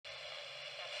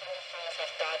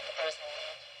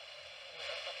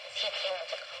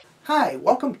Hi,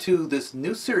 welcome to this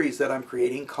new series that I'm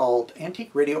creating called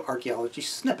Antique Radio Archaeology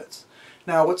Snippets.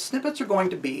 Now what snippets are going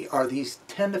to be are these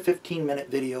 10 to 15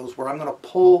 minute videos where I'm going to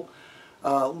pull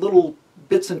little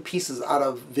bits and pieces out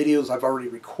of videos I've already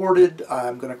recorded.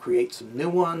 I'm going to create some new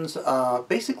ones.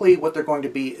 Basically what they're going to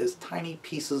be is tiny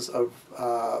pieces of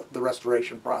the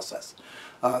restoration process.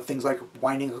 Things like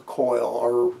winding a coil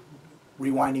or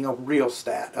rewinding a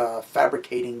rheostat,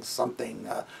 fabricating something,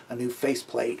 a new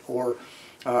faceplate, or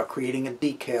creating a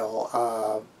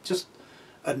decal, just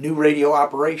a new radio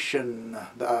operation,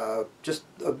 just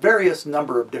a various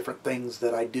number of different things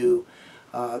that I do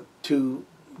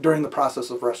during the process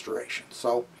of restoration.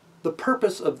 So the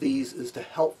purpose of these is to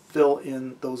help fill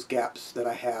in those gaps that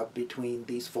I have between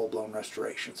these full-blown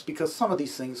restorations, because some of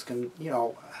these things can,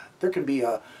 there can be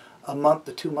a month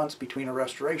to 2 months between a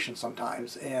restoration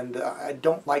sometimes, and I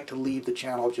don't like to leave the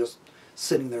channel just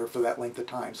sitting there for that length of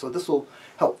time. So this will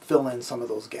help fill in some of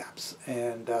those gaps,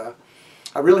 and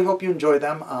I really hope you enjoy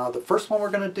them. The first one we're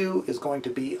going to do is going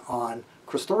to be on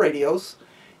crystal radios,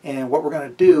 and what we're going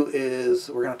to do is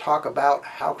we're going to talk about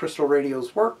how crystal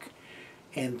radios work,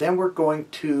 and then we're going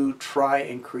to try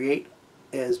and create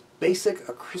as basic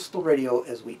a crystal radio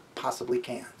as we possibly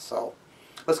can. So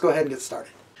let's go ahead and get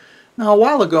started. Now, a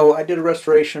while ago I did a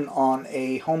restoration on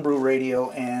a homebrew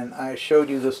radio, and I showed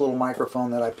you this little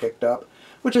microphone that I picked up,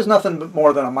 which is nothing but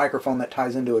more than a microphone that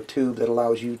ties into a tube that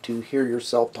allows you to hear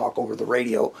yourself talk over the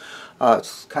radio.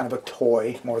 It's kind of a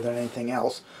toy more than anything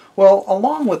else. Well,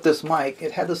 along with this mic,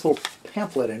 it had this little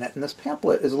pamphlet in it, and this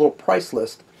pamphlet is a little price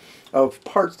list of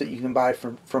parts that you can buy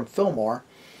from Fillmore.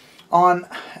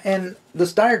 And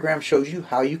this diagram shows you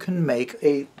how you can make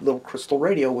a little crystal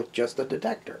radio with just a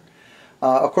detector.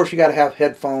 Of course, you got to have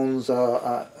headphones,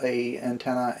 a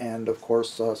antenna, and of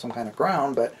course some kind of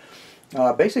ground. But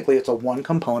basically, it's a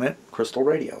one-component crystal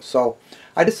radio. So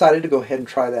I decided to go ahead and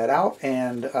try that out,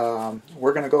 and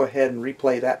we're going to go ahead and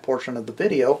replay that portion of the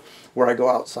video where I go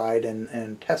outside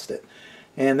and test it.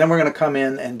 And then we're going to come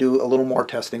in and do a little more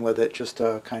testing with it, just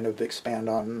to kind of expand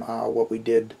on what we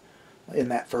did in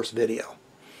that first video.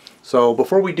 So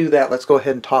before we do that, let's go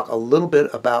ahead and talk a little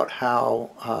bit about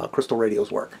how crystal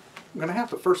radios work. I'm going to have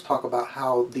to first talk about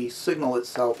how the signal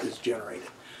itself is generated.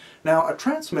 Now, a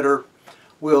transmitter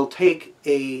will take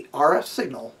a RF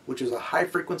signal, which is a high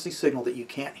frequency signal that you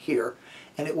can't hear,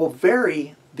 and it will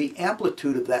vary the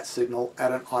amplitude of that signal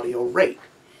at an audio rate.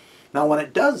 Now, when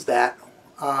it does that,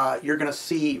 you're going to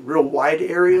see real wide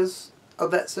areas of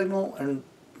that signal and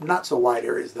not so wide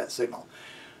areas of that signal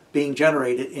being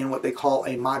generated in what they call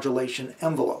a modulation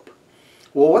envelope.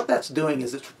 Well, what that's doing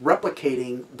is it's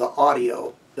replicating the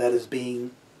audio that is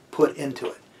being put into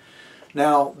it.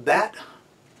 Now, that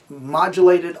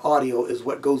modulated audio is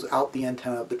what goes out the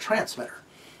antenna of the transmitter.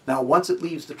 Now, once it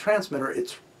leaves the transmitter,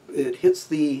 it hits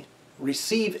the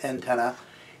receive antenna,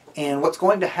 and what's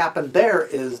going to happen there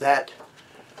is that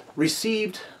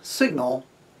received signal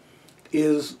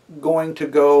is going to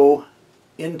go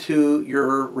into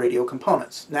your radio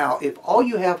components. Now, if all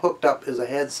you have hooked up is a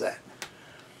headset,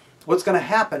 what's going to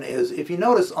happen is, if you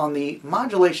notice on the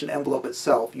modulation envelope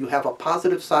itself, you have a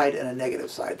positive side and a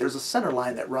negative side. There's a center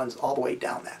line that runs all the way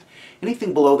down that.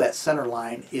 Anything below that center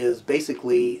line is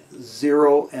basically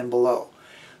 0 and below.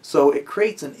 So it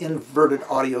creates an inverted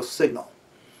audio signal.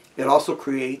 It also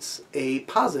creates a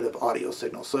positive audio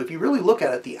signal. So if you really look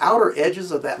at it, the outer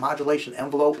edges of that modulation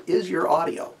envelope is your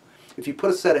audio. If you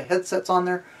put a set of headsets on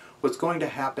there, what's going to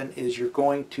happen is you're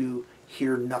going to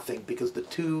hear nothing, because the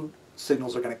two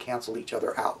signals are going to cancel each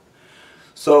other out.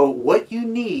 So what you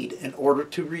need in order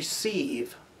to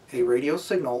receive a radio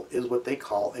signal is what they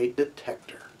call a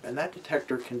detector. And that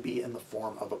detector can be in the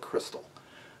form of a crystal.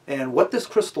 And what this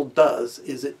crystal does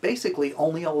is it basically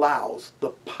only allows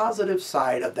the positive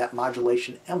side of that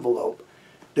modulation envelope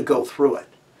to go through it.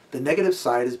 The negative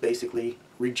side is basically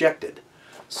rejected.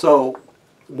 So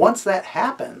once that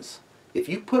happens, if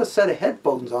you put a set of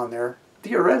headphones on there,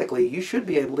 theoretically you should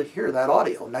be able to hear that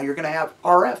audio. Now, you're going to have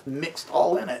RF mixed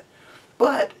all in it,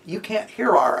 but you can't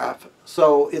hear RF,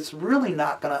 so it's really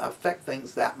not going to affect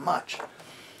things that much.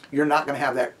 You're not going to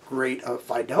have that great of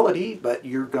fidelity, but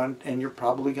you're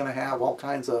probably going to have all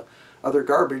kinds of other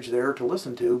garbage there to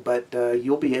listen to, but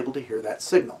you'll be able to hear that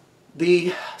signal.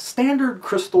 The standard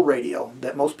crystal radio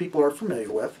that most people are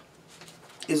familiar with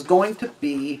is going to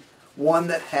be one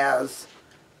that has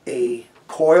a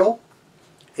coil,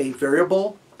 a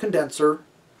variable condenser,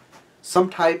 some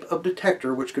type of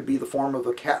detector, which could be the form of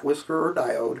a cat whisker or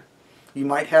diode. You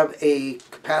might have a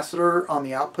capacitor on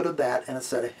the output of that and a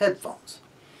set of headphones.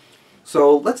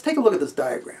 So let's take a look at this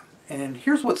diagram, and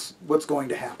here's what's going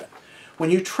to happen. When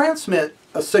you transmit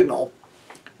a signal,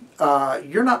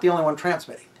 you're not the only one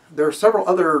transmitting. There are several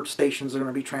other stations that are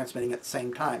going to be transmitting at the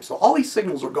same time. So all these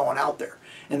signals are going out there,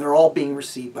 and they're all being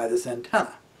received by this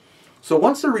antenna. So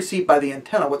once they're received by the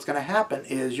antenna, what's going to happen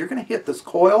is you're going to hit this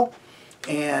coil,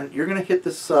 and you're going to hit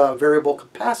this variable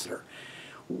capacitor.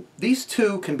 These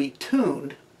two can be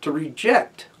tuned to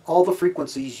reject all the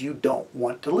frequencies you don't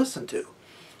want to listen to.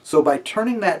 So by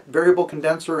turning that variable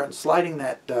condenser and sliding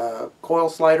that coil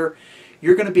slider,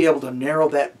 you're going to be able to narrow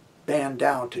that band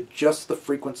down to just the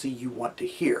frequency you want to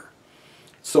hear.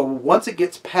 So once it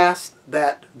gets past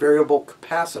that variable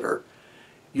capacitor,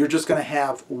 you're just going to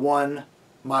have one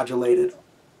modulated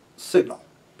signal.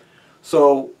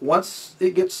 So once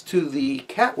it gets to the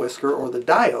cat whisker or the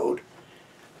diode,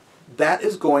 that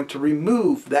is going to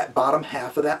remove that bottom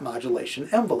half of that modulation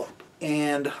envelope.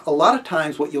 And a lot of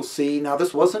times what you'll see, now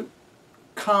this wasn't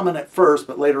common at first,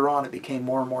 but later on it became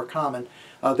more and more common,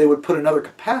 they would put another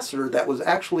capacitor that was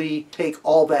actually take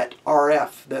all that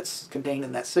RF that's contained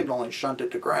in that signal and shunt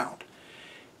it to ground.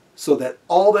 So that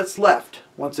all that's left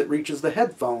once it reaches the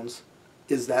headphones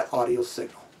is that audio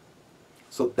signal.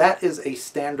 So that is a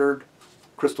standard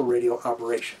crystal radio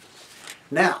operation.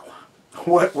 Now,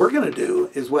 what we're going to do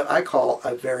is what I call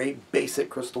a very basic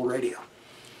crystal radio.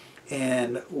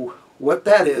 And what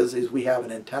that is we have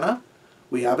an antenna,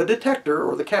 we have a detector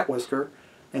or the cat whisker,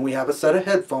 and we have a set of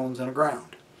headphones and a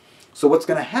ground. So what's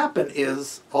going to happen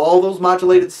is all those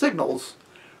modulated signals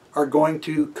are going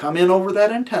to come in over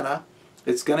that antenna,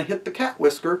 it's going to hit the cat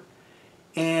whisker,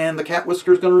 and the cat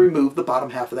whisker is going to remove the bottom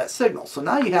half of that signal. So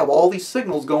now you have all these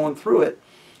signals going through it,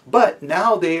 but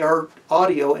now they are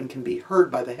audio and can be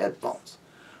heard by the headphones.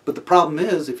 But the problem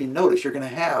is, if you notice, you're going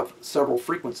to have several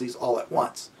frequencies all at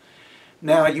once.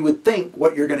 Now you would think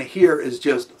what you're going to hear is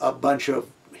just a bunch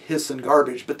of hiss and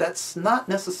garbage, but that's not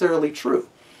necessarily true.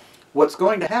 What's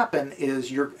going to happen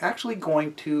is you're actually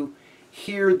going to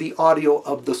hear the audio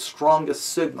of the strongest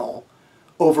signal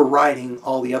overriding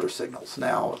all the other signals.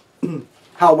 Now,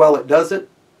 how well it does it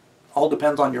all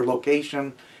depends on your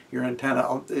location, your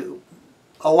antenna,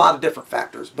 a lot of different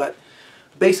factors. But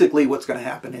basically what's going to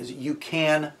happen is you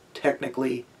can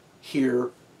technically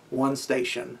hear one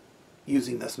station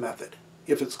using this method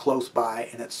if it's close by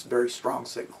and it's a very strong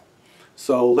signal.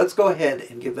 So let's go ahead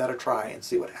and give that a try and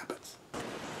see what happens.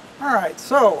 Alright,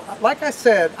 so like I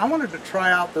said, I wanted to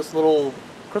try out this little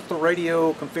crystal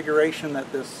radio configuration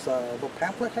that this little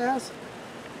pamphlet has.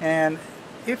 And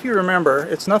if you remember,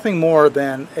 it's nothing more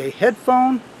than a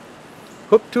headphone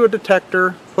hooked to a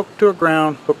detector, hooked to a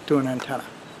ground, hooked to an antenna.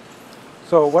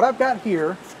 So what I've got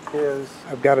here is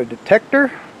I've got a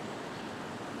detector,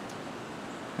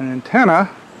 an antenna,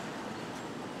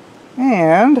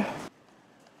 and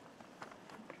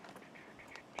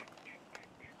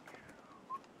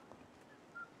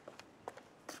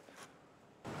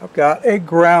I've got a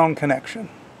ground connection.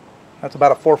 That's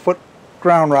about a 4-foot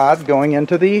ground rod going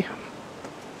into the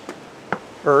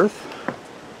earth.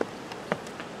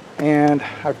 And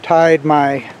I've tied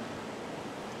my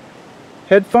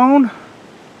headphone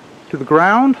to the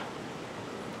ground,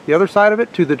 the other side of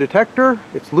it to the detector.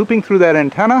 It's looping through that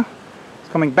antenna. It's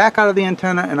coming back out of the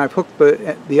antenna, and I've hooked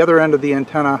the other end of the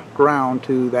antenna ground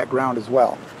to that ground as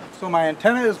well. So my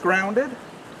antenna is grounded,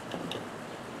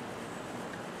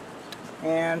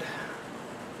 and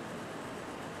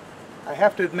I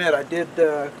have to admit I did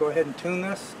go ahead and tune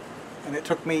this, and it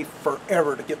took me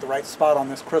forever to get the right spot on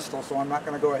this crystal, so I'm not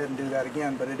going to go ahead and do that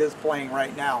again, but it is playing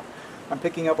right now. I'm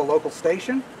picking up a local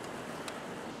station.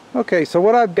 Okay, so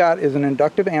what I've got is an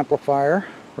inductive amplifier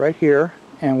right here,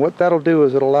 and what that'll do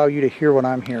is it'll allow you to hear what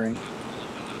I'm hearing.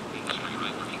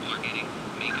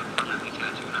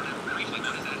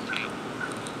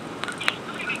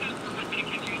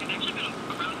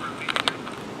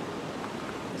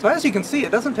 So as you can see,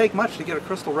 it doesn't take much to get a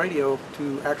crystal radio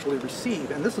to actually receive,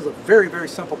 and this is a very, very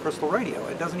simple crystal radio.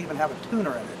 It doesn't even have a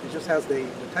tuner in it. It just has the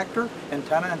detector,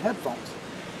 antenna, and headphones.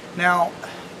 Now,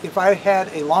 if I had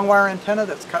a long wire antenna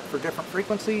that's cut for different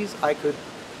frequencies, I could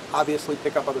obviously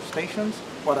pick up other stations.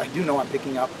 What I do know I'm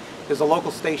picking up is a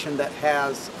local station that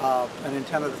has an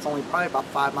antenna that's only probably about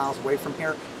 5 miles away from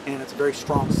here, and it's a very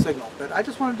strong signal. But I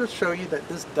just wanted to show you that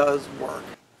this does work.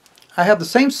 I have the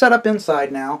same setup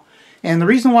inside now. And the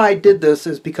reason why I did this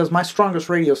is because my strongest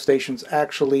radio station is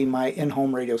actually my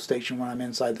in-home radio station when I'm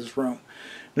inside this room.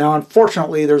 Now,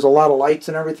 unfortunately, there's a lot of lights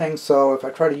and everything, so if I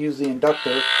try to use the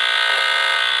inductor,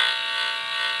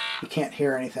 you can't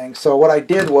hear anything. So what I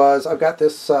did was, I've got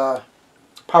this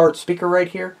powered speaker right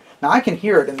here. Now, I can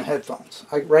hear it in the headphones.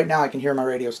 Right now, I can hear my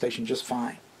radio station just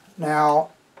fine.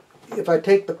 Now, if I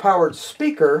take the powered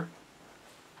speaker,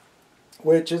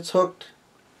 which it's hooked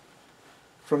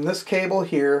from this cable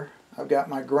here I've got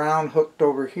my ground hooked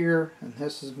over here, and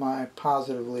this is my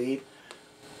positive lead.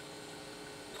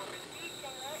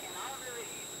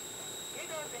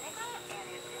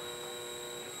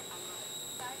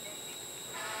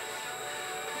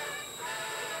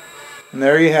 And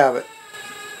there you have it.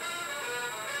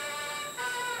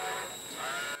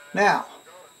 Now,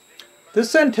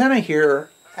 this antenna here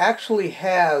actually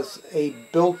has a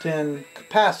built-in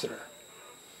capacitor.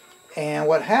 And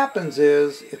what happens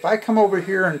is, if I come over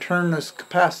here and turn this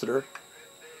capacitor,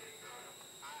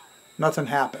 nothing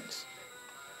happens.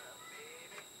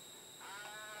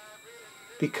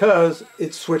 Because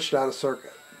it's switched out of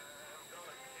circuit.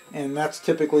 And that's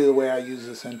typically the way I use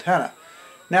this antenna.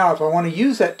 Now, if I want to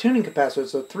use that tuning capacitor,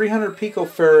 it's a 300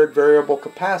 picofarad variable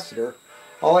capacitor.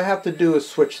 All I have to do is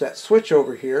switch that switch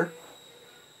over here.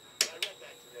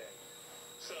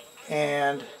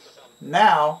 And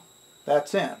now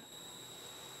that's in.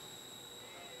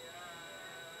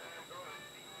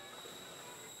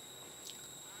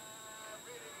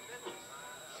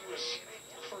 He was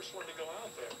the first one to go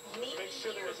out there. Make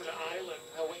sure there was an island.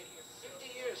 Oh, wait, 50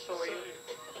 years for you.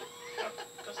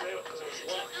 Because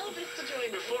Elvis was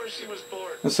doing before she was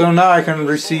born. And so now I can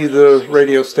receive the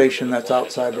radio station that's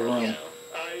outside the room.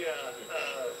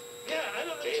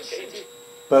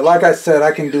 But like I said,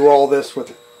 I can do all this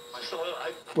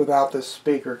without this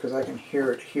speaker because I can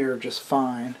hear it here just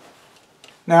fine.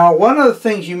 Now, one of the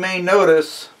things you may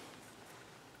notice.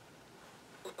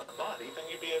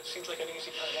 Seems like an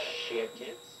easy kind. She had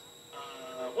kids?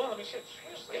 Well, I mean, she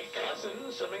had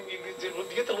cousins. I mean, you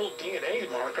get the little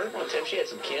DNA marker. Come on, Tim, she had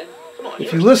some kin. Come on.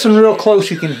 If you listen real close,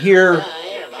 you can hear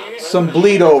some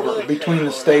bleed over between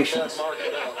the stations.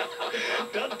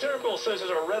 Doug Turnbull says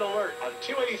there's a red alert on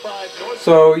 285 North.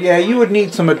 So, yeah, you would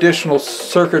need some additional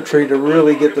circuitry to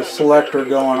really get the selector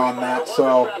going on that.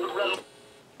 So,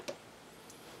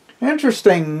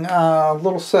 interesting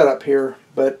little setup here.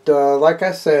 But like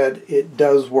I said, it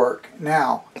does work.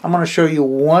 Now, I'm going to show you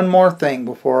one more thing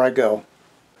before I go.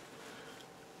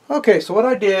 Okay, so what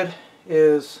I did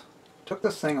is took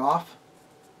this thing off.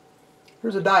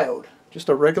 Here's a diode, just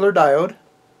a regular diode.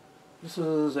 This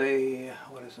is a,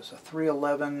 what is this, a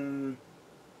 311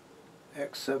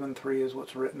 X73 is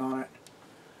what's written on it.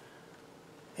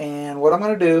 And what I'm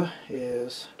going to do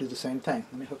is do the same thing.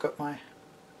 Let me hook up my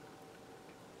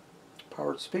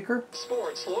powered speaker.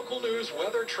 Sports, local news,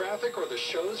 weather, traffic, or the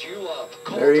shows you love.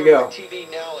 Call there you go.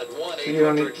 TV now at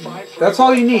 1-800-531-5000. That's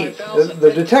all you need.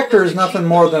 The detector is nothing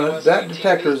more than a, that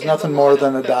detector is nothing more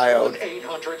than a diode.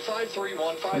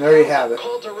 And there you have it.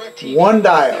 One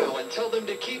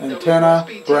diode, antenna,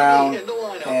 ground,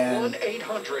 and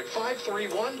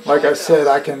like I said,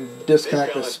 I can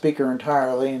disconnect the speaker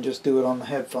entirely and just do it on the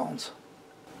headphones.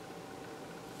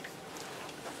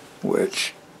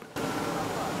 Which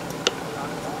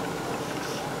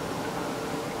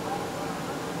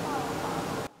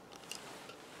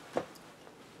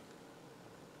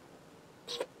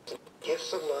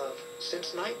Gifts of love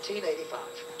since 1985.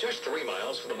 Just 3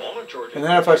 miles from the mall of Georgia. and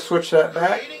then if I switch that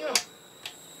back,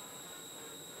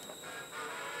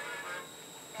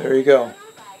 there you go.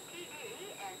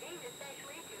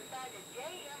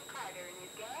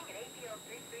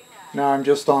 Now I'm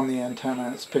just on the antenna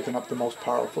and it's picking up the most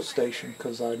powerful station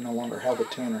because I no longer have a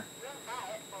tuner.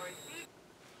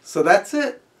 So that's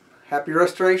it. Happy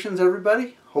restorations,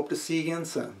 everybody. Hope to see you again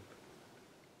soon.